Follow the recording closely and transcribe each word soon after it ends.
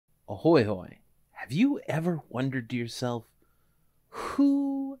Ahoy hoy. Have you ever wondered to yourself,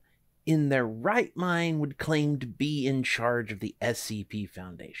 who in their right mind would claim to be in charge of the SCP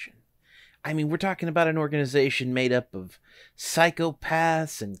Foundation? I mean, we're talking about an organization made up of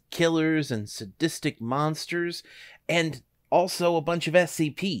psychopaths and killers and sadistic monsters, and also a bunch of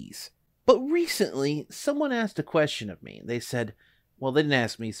SCPs. But recently, someone asked a question of me. They said, well, they didn't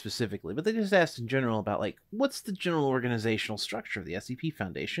ask me specifically, but they just asked in general about, like, what's the general organizational structure of the SCP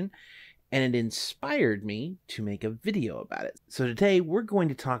Foundation? And it inspired me to make a video about it. So today we're going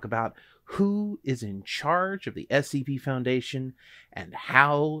to talk about who is in charge of the SCP Foundation and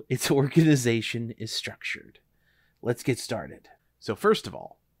how its organization is structured. Let's get started. So first of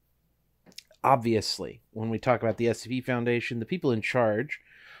all, obviously, when we talk about the SCP Foundation, the people in charge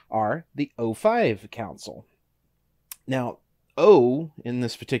are the O5 Council. Now, O, in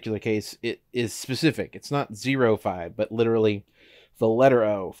this particular case, it is specific. It's not 05, but literally the letter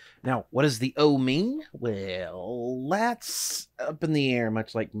O. Now, what does the O mean? Well, that's up in the air,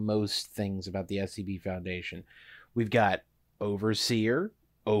 much like most things about the SCP Foundation. We've got Overseer,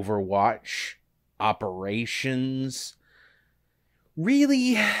 Overwatch, Operations.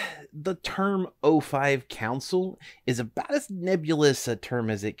 Really, the term O5 Council is about as nebulous a term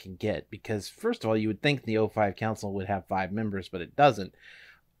as it can get, because first of all, you would think the O5 Council would have 5 members, but it doesn't.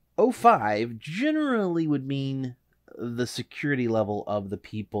 O5 generally would mean the security level of the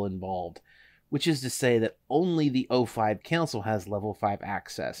people involved, which is to say that only the O5 Council has level 5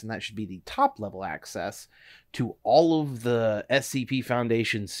 access, and that should be the top level access to all of the SCP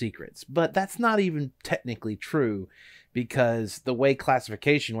Foundation secrets. But that's not even technically true, because the way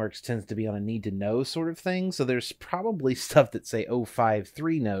classification works tends to be on a need-to-know sort of thing, so there's probably stuff that, say,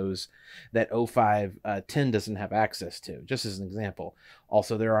 O5-3 knows that O5-10 doesn't have access to, just as an example.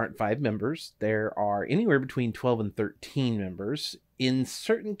 Also, there aren't 5 members. There are anywhere between 12 and 13 members. In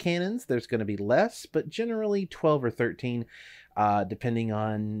certain canons, there's going to be less, but generally 12 or 13, depending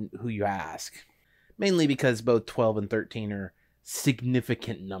on who you ask. Mainly because both 12 and 13 are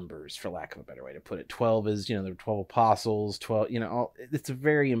significant numbers, for lack of a better way to put it. 12 is, there are 12 apostles, 12, it's a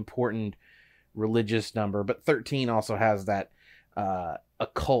very important religious number, but 13 also has that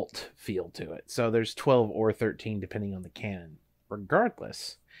occult feel to it. So there's 12 or 13 depending on the canon.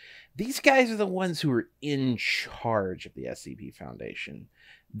 Regardless, these guys are the ones who are in charge of the SCP Foundation.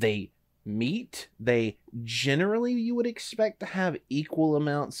 They meet. They generally, you would expect to have equal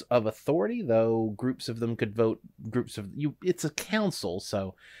amounts of authority, though groups of them could vote. It's a council,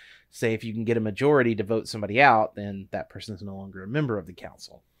 so say if you can get a majority to vote somebody out, then that person is no longer a member of the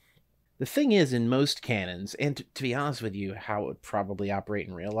council. The thing is, in most canons, and to be honest with you, how it would probably operate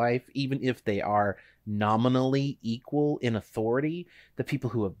in real life, even if they are nominally equal in authority, the people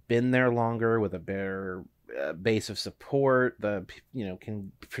who have been there longer with a better base of support,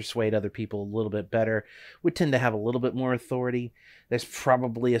 can persuade other people a little bit better, would tend to have a little bit more authority. There's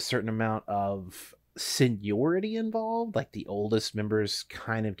probably a certain amount of seniority involved, like the oldest members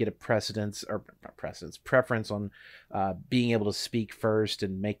kind of get a preference on being able to speak first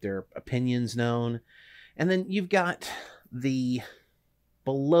and make their opinions known. And then you've got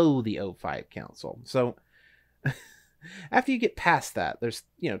below the O5 Council. So after you get past that, there's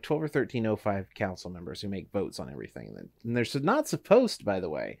 12 or 13 O5 Council members who make votes on everything. And they're not supposed, by the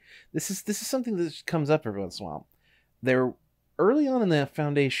way. This is something that comes up every once in a while. They're early on in the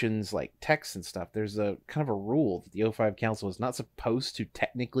Foundation's texts and stuff. There's a kind of a rule that the O5 Council is not supposed to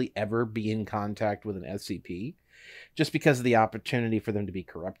technically ever be in contact with an SCP, just because of the opportunity for them to be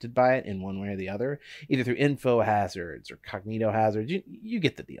corrupted by it in one way or the other, either through info hazards or cognito hazards. You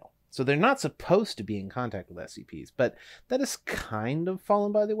get the deal. So they're not supposed to be in contact with SCPs, but that has kind of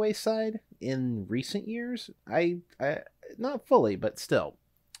fallen by the wayside in recent years. I not fully, but still.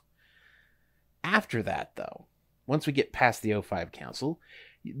 After that, though, once we get past the O5 Council,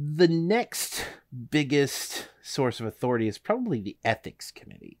 the next biggest source of authority is probably the Ethics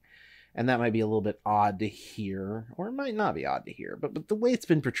Committee. And that might be a little bit odd to hear, or it might not be odd to hear, but the way it's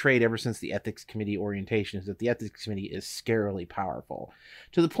been portrayed ever since the Ethics Committee orientation is that the Ethics Committee is scarily powerful,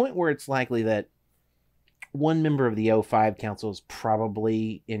 to the point where it's likely that one member of the O5 Council is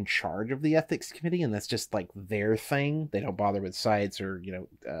probably in charge of the Ethics Committee, and that's just their thing. They don't bother with sites or,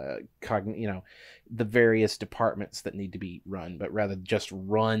 the various departments that need to be run, but rather just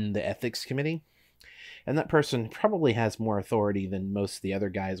run the Ethics Committee. And that person probably has more authority than most of the other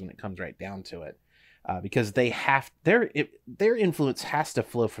guys when it comes right down to it, because their influence has to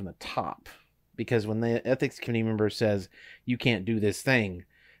flow from the top. Because when the Ethics Committee member says, you can't do this thing,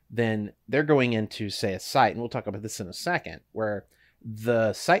 then they're going into, say, a site, and we'll talk about this in a second, where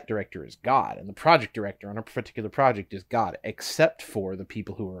the site director is God, and the project director on a particular project is God, except for the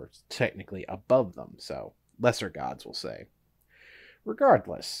people who are technically above them. So lesser gods, we'll say.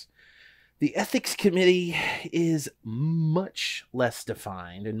 Regardless, the ethics committee is much less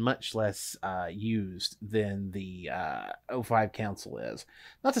defined and much less used than the O5 Council is.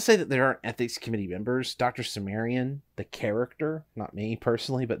 Not to say that there aren't ethics committee members. Doctor Cimmerian, the character, not me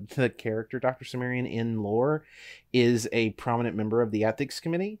personally, but the character Doctor Cimmerian in lore, is a prominent member of the ethics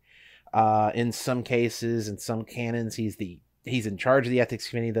committee. In some cases, in some canons, he's in charge of the ethics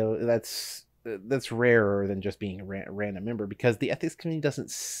committee, though that's rarer than just being a random member, because the ethics committee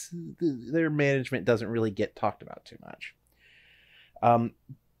their management doesn't really get talked about too much.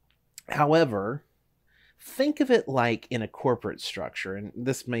 However, think of it like in a corporate structure, and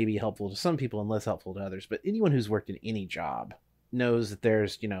this may be helpful to some people and less helpful to others, but anyone who's worked in any job knows that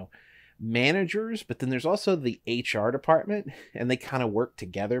there's, managers, but then there's also the HR department, and they kind of work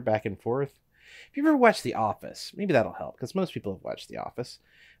together back and forth. If you ever watched The Office, maybe that'll help, because most people have watched The Office.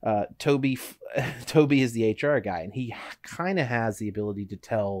 Toby is the HR guy, and he kind of has the ability to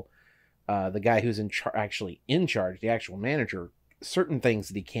tell the guy who's actually in charge, the actual manager, certain things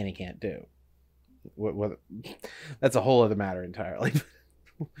that he can and can't do. That's a whole other matter entirely.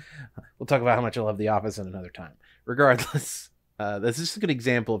 We'll talk about how much I love The Office in another time. Regardless, this is a good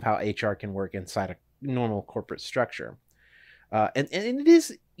example of how HR can work inside a normal corporate structure. And it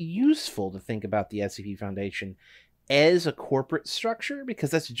is useful to think about the SCP Foundation as a corporate structure,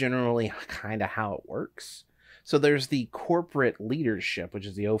 because that's generally kind of how it works. So there's the corporate leadership, which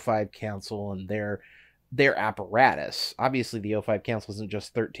is the O5 Council and their apparatus. Obviously, the O5 Council isn't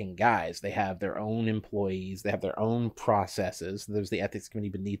just 13 guys. They have their own employees. They have their own processes. There's the ethics committee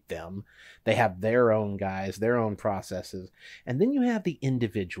beneath them. They have their own guys, their own processes. And then you have the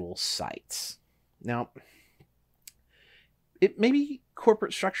individual sites. Now, maybe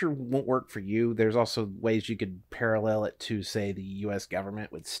corporate structure won't work for you. There's also ways you could parallel it to, say, the U.S.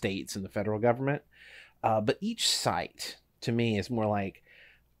 government with states and the federal government. But each site, to me, is more like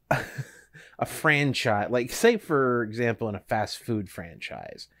a franchise. Like, say, for example, in a fast food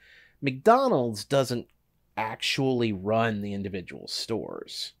franchise, McDonald's doesn't actually run the individual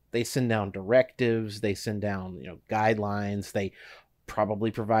stores. They send down directives. They send down, guidelines. They probably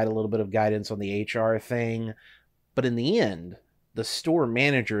provide a little bit of guidance on the HR thing. But in the end, the store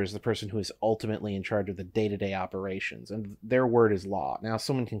manager is the person who is ultimately in charge of the day-to-day operations, and their word is law. Now,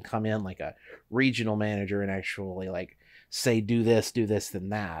 someone can come in like a regional manager and actually say, do this, then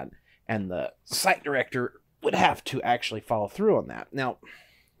that, and the site director would have to actually follow through on that. Now,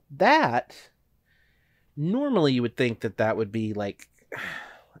 that, normally you would think that would be like,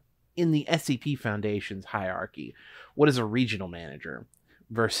 in the SCP Foundation's hierarchy, what is a regional manager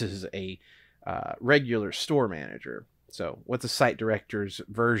versus a regular store manager? So what's a site director's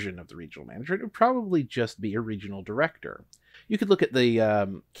version of the regional manager? It would probably just be a regional director. You could look at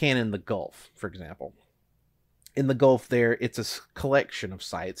the canon The Gulf, for example. In the Gulf there, it's a collection of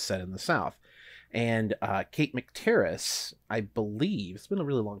sites set in the south. And Cape McTerrace, I believe, it's been a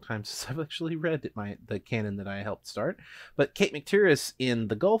really long time since I've actually read the canon that I helped start, but Cape McTerrace in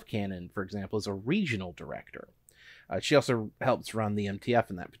the Gulf canon, for example, is a regional director. She also helps run the MTF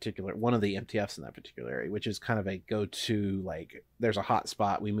in that particular, one of the MTFs in that particular area, which is kind of a go-to, like, there's a hot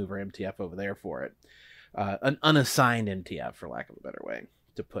spot, we move our MTF over there for it. An unassigned MTF, for lack of a better way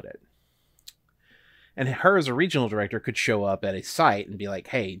to put it. And her as a regional director could show up at a site and be like,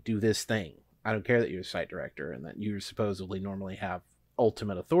 hey, do this thing. I don't care that you're a site director and that you supposedly normally have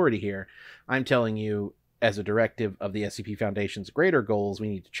ultimate authority here. I'm telling you, as a directive of the SCP Foundation's greater goals, we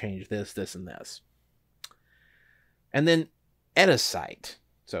need to change this, this, and this. And then at a site,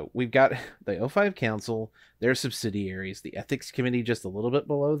 so we've got the O5 Council, their subsidiaries, the Ethics Committee just a little bit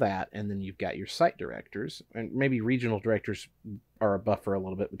below that, and then you've got your site directors, and maybe regional directors are a buffer a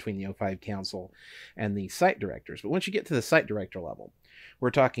little bit between the O5 Council and the site directors. But once you get to the site director level, we're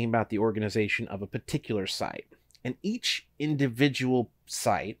talking about the organization of a particular site. And each individual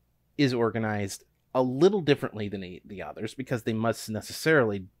site is organized a little differently than the others, because they must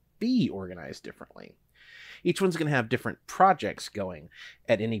necessarily be organized differently. Each one's going to have different projects going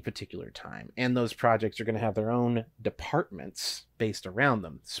at any particular time, and those projects are going to have their own departments based around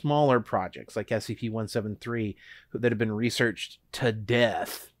them. Smaller projects like SCP-173 that have been researched to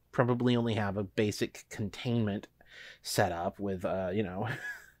death probably only have a basic containment setup with,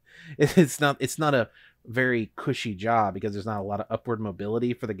 it's not a very cushy job, because there's not a lot of upward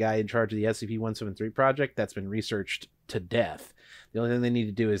mobility for the guy in charge of the SCP-173 project that's been researched to death. The only thing they need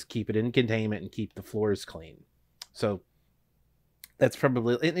to do is keep it in containment and keep the floors clean. So That's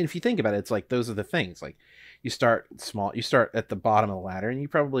probably, and if you think about it, it's like those are the things. Like you start small, you start at the bottom of the ladder, and you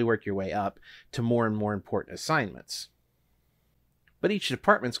probably work your way up to more and more important assignments. But each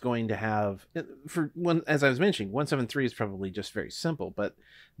department's going to have, for one, as I was mentioning, 173 is probably just very simple, but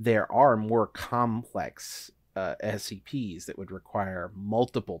there are more complex SCPs that would require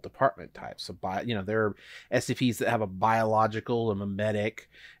multiple department types. So, there are SCPs that have a biological, a mimetic,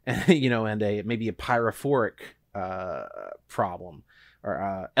 and and maybe a pyrophoric problem,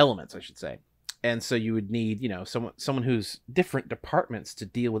 or elements, I should say. And so you would need, someone who's different departments to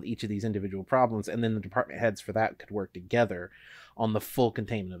deal with each of these individual problems, and then the department heads for that could work together on the full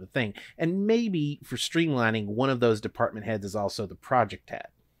containment of the thing. And maybe for streamlining, one of those department heads is also the project head.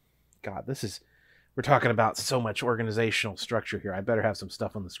 God, we're talking about so much organizational structure here. I better have some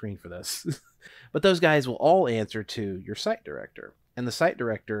stuff on the screen for this. But those guys will all answer to your site director, and the site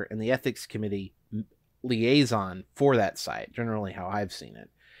director and the ethics committee liaison for that site, generally how I've seen it.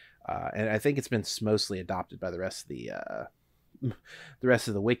 And I think it's been mostly adopted by the rest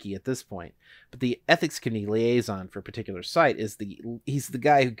of the wiki at this point. But the ethics committee liaison for a particular site he's the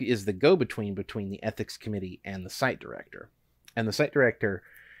guy who is the go-between between the ethics committee and the site director. And the site director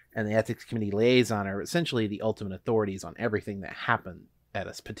and the ethics committee liaison are essentially the ultimate authorities on everything that happened at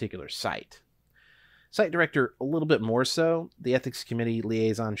a particular site. Site director, a little bit more so. The ethics committee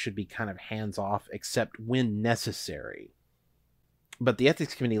liaison should be kind of hands-off, except when necessary. But the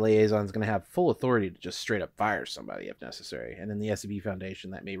ethics committee liaison is going to have full authority to just straight up fire somebody if necessary. And in the SCP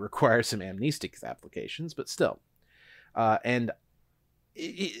Foundation, that may require some amnestics applications, but still. There's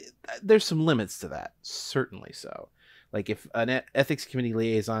some limits to that, certainly so. Like if an ethics committee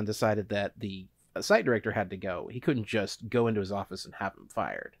liaison decided that the site director had to go, he couldn't just go into his office and have him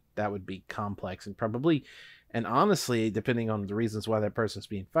fired. That would be complex and probably, and honestly, depending on the reasons why that person's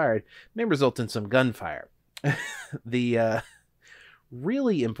being fired, may result in some gunfire. The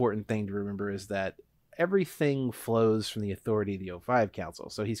really important thing to remember is that everything flows from the authority of the O5 Council.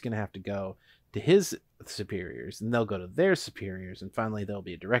 So he's going to have to go to his superiors, and they'll go to their superiors, and finally there'll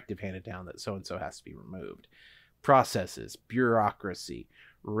be a directive handed down that so-and-so has to be removed. Processes, bureaucracy,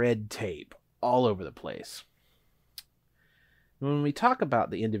 red tape, all over the place. When we talk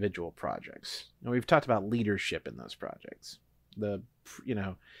about the individual projects, and we've talked about leadership in those projects, the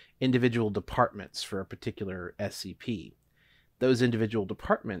individual departments for a particular SCP, those individual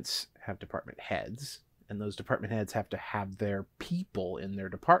departments have department heads, and those department heads have to have their people in their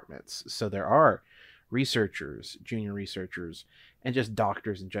departments. So there are researchers, junior researchers, and just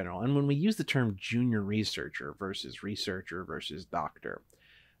doctors in general. And when we use the term junior researcher versus doctor,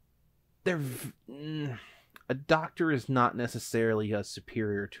 a doctor is not necessarily a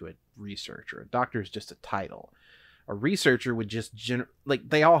superior to a researcher. A doctor is just a title. A researcher would just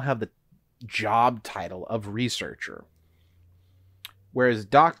they all have the job title of researcher. Whereas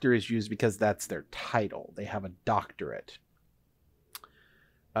doctor is used because that's their title. They have a doctorate.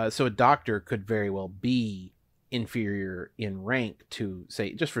 So a doctor could very well be inferior in rank to,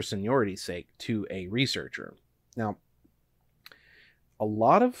 say, just for seniority's sake, to a researcher. Now, a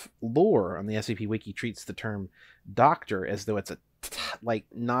lot of lore on the SCP Wiki treats the term doctor as though it's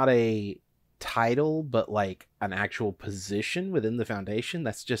not a title, but like an actual position within the Foundation.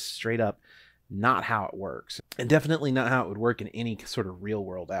 That's just straight up not how it works, and definitely not how it would work in any sort of real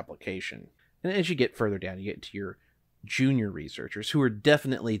world application. And as you get further down, you get to your junior researchers, who are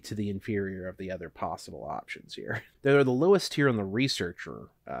definitely to the inferior of the other possible options here. They're the lowest tier on the researcher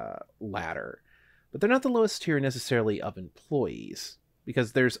ladder, but they're not the lowest tier necessarily of employees,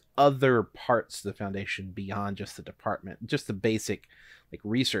 because there's other parts of the Foundation beyond just the department, just the basic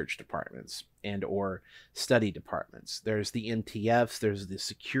research departments and or study departments. There's the MTFs, there's the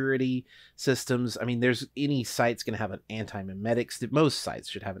security systems. I mean, there's any site's going to have an anti-memetics. Most sites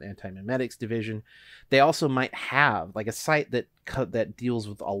should have an anti-memetics division. They also might have, a site that deals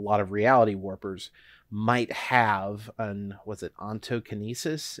with a lot of reality warpers might have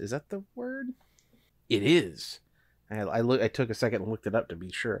ontokinesis. Is that the word? It is. I took a second and looked it up to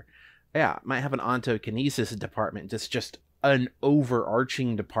be sure. Yeah, might have an ontokinesis department. It's just an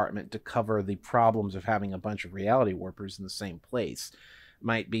overarching department to cover the problems of having a bunch of reality warpers in the same place.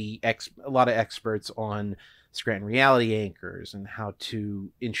 Might be a lot of experts on Scranton reality anchors and how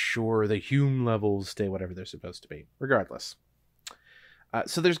to ensure the Hume levels stay whatever they're supposed to be. Regardless.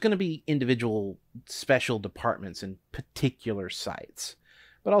 So there's going to be individual special departments in particular sites.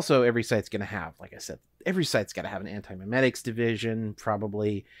 But also every site's going to have, like I said, every site's got to have an anti-memetics division,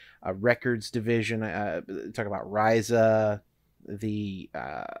 probably a records division. Talk about RISA, the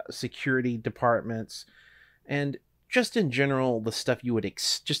security departments, and just in general, the stuff you would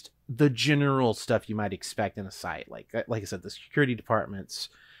just the general stuff you might expect in a site, like I said, the security departments,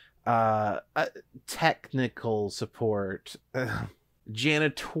 technical support,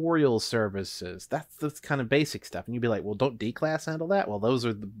 janitorial services. That's the kind of basic stuff. And you'd be like, well, don't D-class handle that? Well, those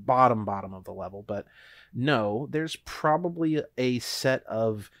are the bottom of the level. But no, there's probably a set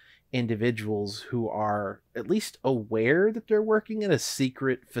of individuals who are at least aware that they're working in a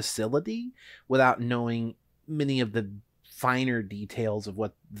secret facility without knowing many of the finer details of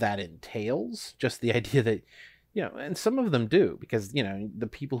what that entails. Just the idea that, and some of them do, because, the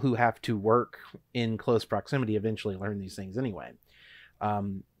people who have to work in close proximity eventually learn these things anyway.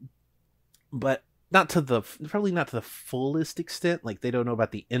 But probably not to the fullest extent. Like, they don't know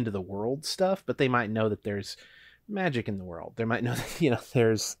about the end of the world stuff, but they might know that there's magic in the world. They might know that,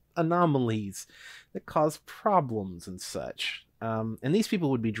 there's anomalies that cause problems and such. And these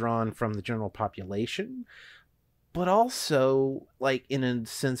people would be drawn from the general population, but also, like, in a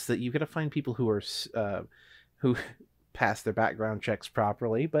sense that you got to find people who are, who pass their background checks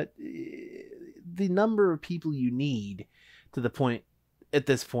properly, but the number of people you need at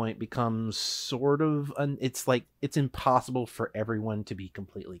this point becomes sort of, it's impossible for everyone to be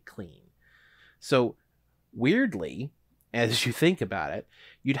completely clean. So weirdly, as you think about it,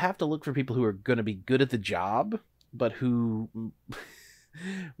 you'd have to look for people who are going to be good at the job, but who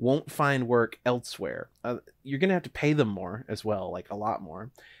won't find work elsewhere. You're going to have to pay them more as well, like a lot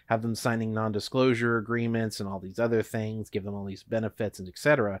more. Have them signing non-disclosure agreements and all these other things, give them all these benefits and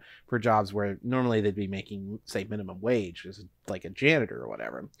etc. for jobs where normally they'd be making, say, minimum wage, as like a janitor or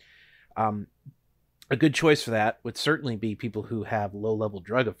whatever. A good choice for that would certainly be people who have low-level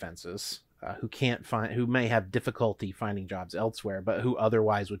drug offenses, who may have difficulty finding jobs elsewhere, but who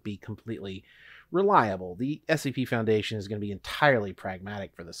otherwise would be completely reliable. The SCP Foundation is going to be entirely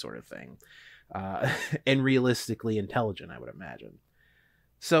pragmatic for this sort of thing, and realistically intelligent, I would imagine.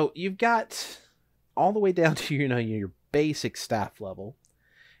 So you've got all the way down to your basic staff level,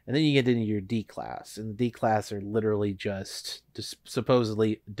 and then you get into your D class, and the D class are literally just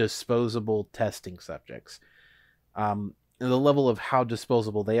supposedly disposable testing subjects. The level of how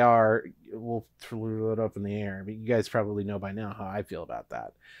disposable they are, we'll throw it up in the air. But you guys probably know by now how I feel about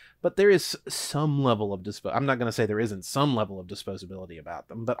that. But there is some level of I'm not going to say there isn't some level of disposability about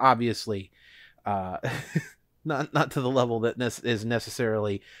them, but obviously, not to the level that is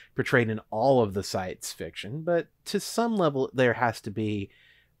necessarily portrayed in all of the site's fiction, but to some level there has to be.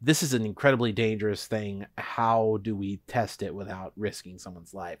 This is an incredibly dangerous thing. How do we test it without risking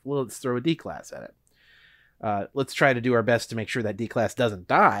someone's life? Well, let's throw a D class at it. Let's try to do our best to make sure that D-class doesn't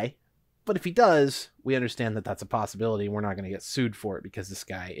die. But if he does, we understand that that's a possibility. We're not going to get sued for it because this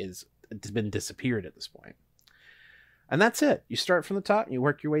guy has been disappeared at this point. And that's it. You start from the top and you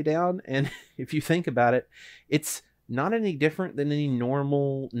work your way down. And if you think about it, it's not any different than any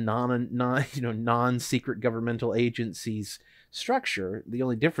normal non-secret governmental agency's structure. The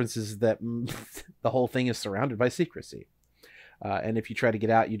only difference is that the whole thing is surrounded by secrecy. And if you try to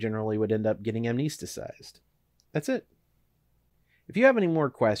get out, you generally would end up getting amnesticized. That's it. If you have any more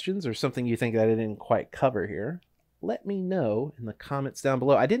questions or something you think that I didn't quite cover here, let me know in the comments down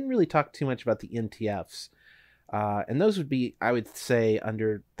below. I didn't really talk too much about the NTFs. And those would be, I would say,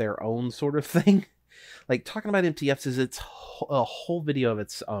 under their own sort of thing. Like, talking about MTFs is a whole video of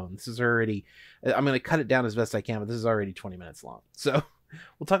its own. This is already, I'm going to cut it down as best I can, but this is already 20 minutes long. So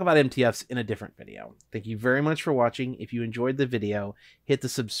we'll talk about MTFs in a different video. Thank you very much for watching. If you enjoyed the video, hit the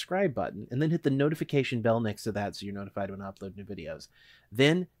subscribe button and then hit the notification bell next to that so you're notified when I upload new videos.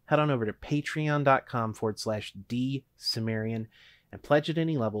 Then head on over to patreon.com/DCimmerian and pledge at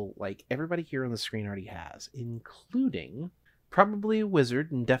any level like everybody here on the screen already has, including probably a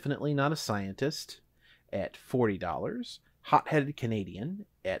wizard and definitely not a scientist at $40, Hot-Headed Canadian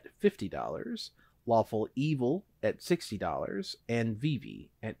at $50, Lawful Evil at $60, and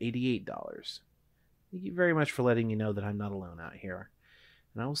Vivi at $88. Thank you very much for letting me know that I'm not alone out here.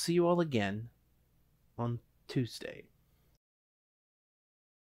 And I will see you all again on Tuesday.